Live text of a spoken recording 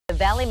The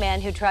Valley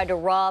man who tried to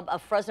rob a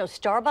Fresno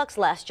Starbucks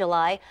last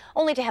July,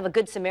 only to have a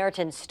Good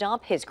Samaritan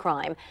stop his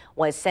crime,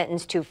 was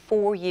sentenced to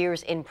 4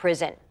 years in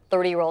prison.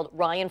 30-year-old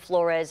Ryan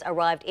Flores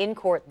arrived in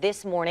court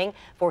this morning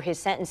for his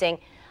sentencing.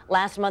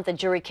 Last month, a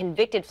jury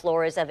convicted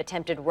Flores of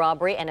attempted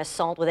robbery and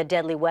assault with a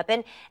deadly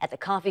weapon at the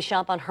coffee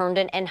shop on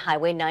Herndon and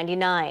Highway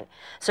 99.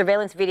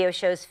 Surveillance video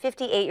shows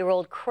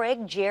 58-year-old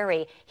Craig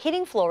Jerry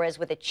hitting Flores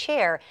with a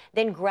chair,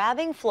 then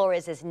grabbing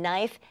Flores'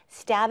 knife,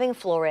 stabbing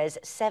Flores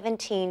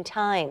 17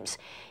 times.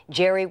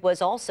 Jerry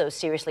was also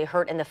seriously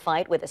hurt in the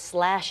fight with a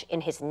slash in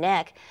his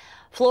neck.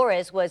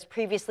 Flores was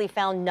previously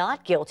found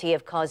not guilty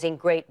of causing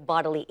great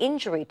bodily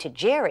injury to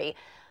Jerry.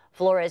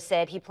 Flores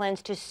said he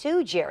plans to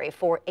sue Jerry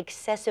for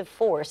excessive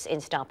force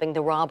in stopping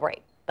the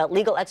robbery. But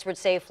legal experts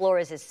say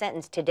Flores'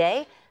 sentence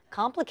today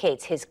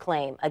complicates his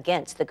claim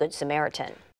against the Good Samaritan.